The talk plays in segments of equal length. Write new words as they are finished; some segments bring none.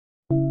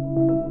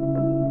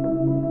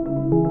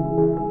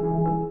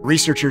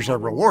Researchers are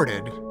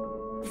rewarded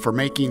for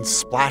making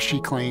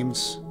splashy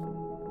claims.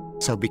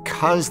 So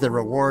because the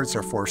rewards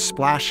are for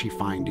splashy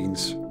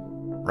findings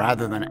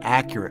rather than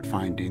accurate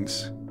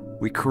findings,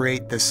 we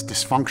create this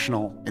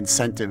dysfunctional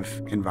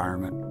incentive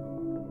environment.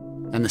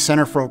 And the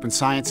Center for Open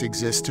Science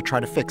exists to try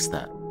to fix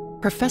that.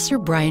 Professor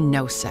Brian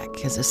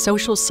Nosek is a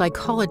social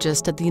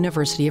psychologist at the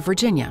University of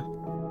Virginia.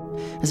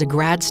 As a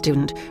grad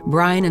student,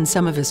 Brian and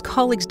some of his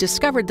colleagues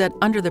discovered that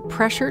under the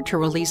pressure to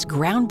release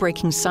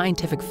groundbreaking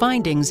scientific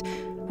findings,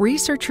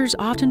 researchers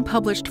often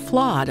published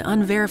flawed,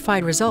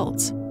 unverified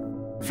results.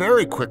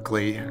 Very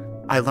quickly,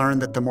 I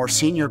learned that the more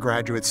senior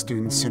graduate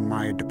students in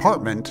my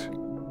department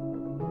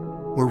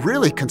were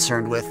really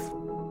concerned with,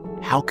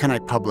 how can I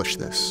publish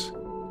this?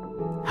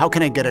 How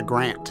can I get a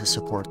grant to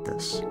support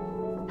this?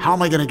 How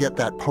am I going to get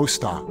that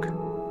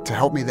postdoc to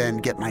help me then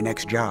get my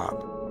next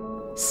job?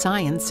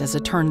 Science, as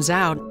it turns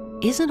out,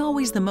 isn't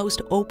always the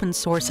most open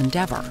source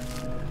endeavor.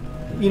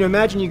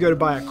 Imagine you go to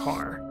buy a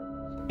car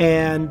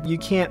and you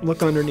can't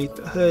look underneath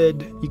the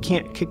hood, you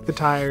can't kick the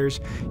tires,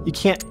 you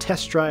can't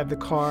test drive the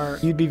car.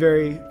 You'd be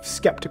very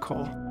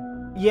skeptical.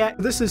 Yet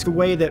this is the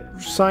way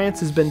that science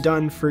has been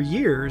done for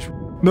years.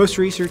 Most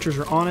researchers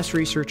are honest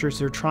researchers.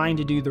 They're trying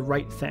to do the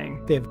right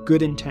thing. They have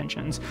good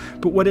intentions.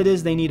 But what it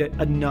is, they need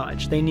a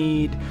nudge. They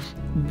need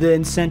the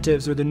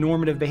incentives or the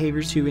normative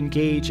behaviors to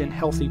engage in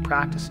healthy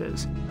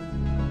practices.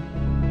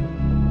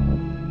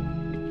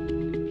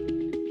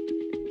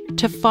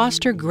 To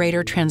foster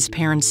greater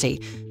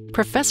transparency,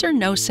 Professor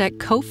Nosek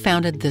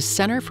co-founded the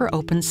Center for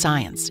Open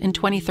Science in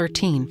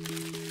 2013.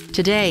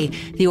 Today,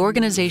 the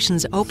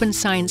organization's Open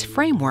Science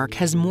Framework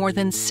has more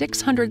than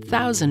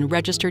 600,000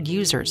 registered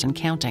users and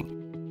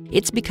counting.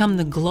 It's become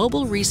the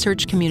global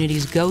research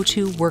community's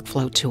go-to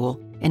workflow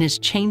tool and is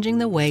changing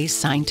the way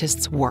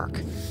scientists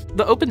work.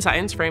 The Open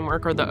Science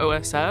Framework, or the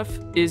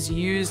OSF, is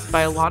used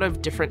by a lot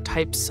of different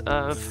types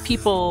of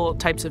people,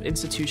 types of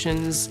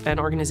institutions and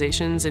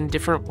organizations in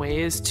different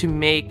ways to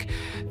make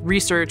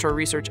research or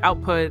research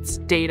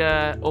outputs,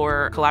 data,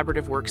 or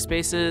collaborative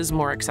workspaces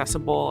more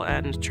accessible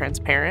and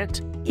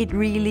transparent. It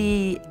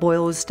really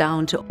boils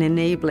down to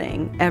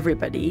enabling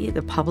everybody,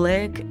 the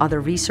public,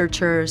 other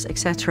researchers,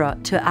 etc.,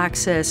 to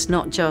access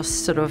not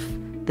just sort of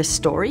the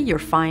story, your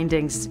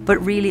findings, but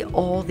really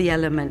all the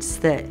elements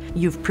that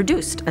you've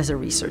produced as a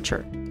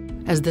researcher.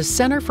 As the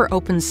Center for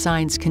Open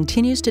Science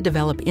continues to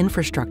develop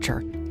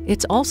infrastructure,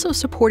 it's also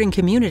supporting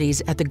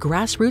communities at the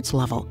grassroots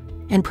level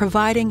and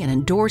providing and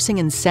endorsing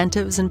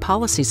incentives and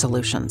policy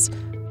solutions.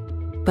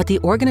 But the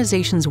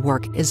organization's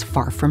work is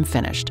far from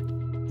finished.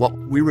 What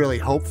we really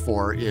hope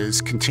for is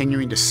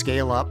continuing to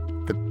scale up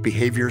the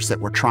behaviors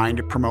that we're trying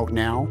to promote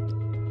now,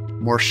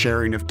 more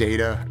sharing of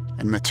data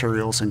and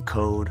materials and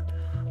code,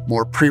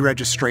 more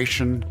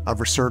pre-registration of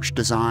research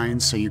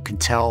designs so you can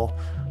tell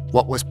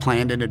what was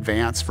planned in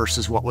advance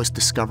versus what was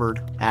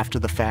discovered after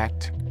the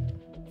fact,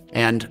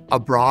 and a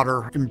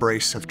broader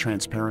embrace of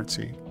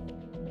transparency.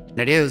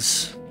 It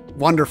is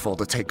wonderful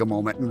to take a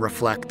moment and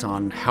reflect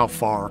on how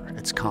far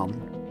it's come.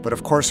 But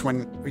of course,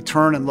 when we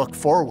turn and look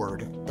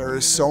forward, there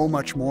is so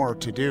much more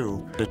to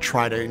do to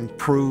try to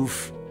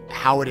improve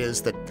how it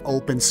is that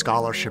open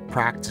scholarship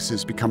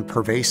practices become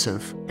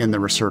pervasive in the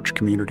research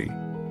community.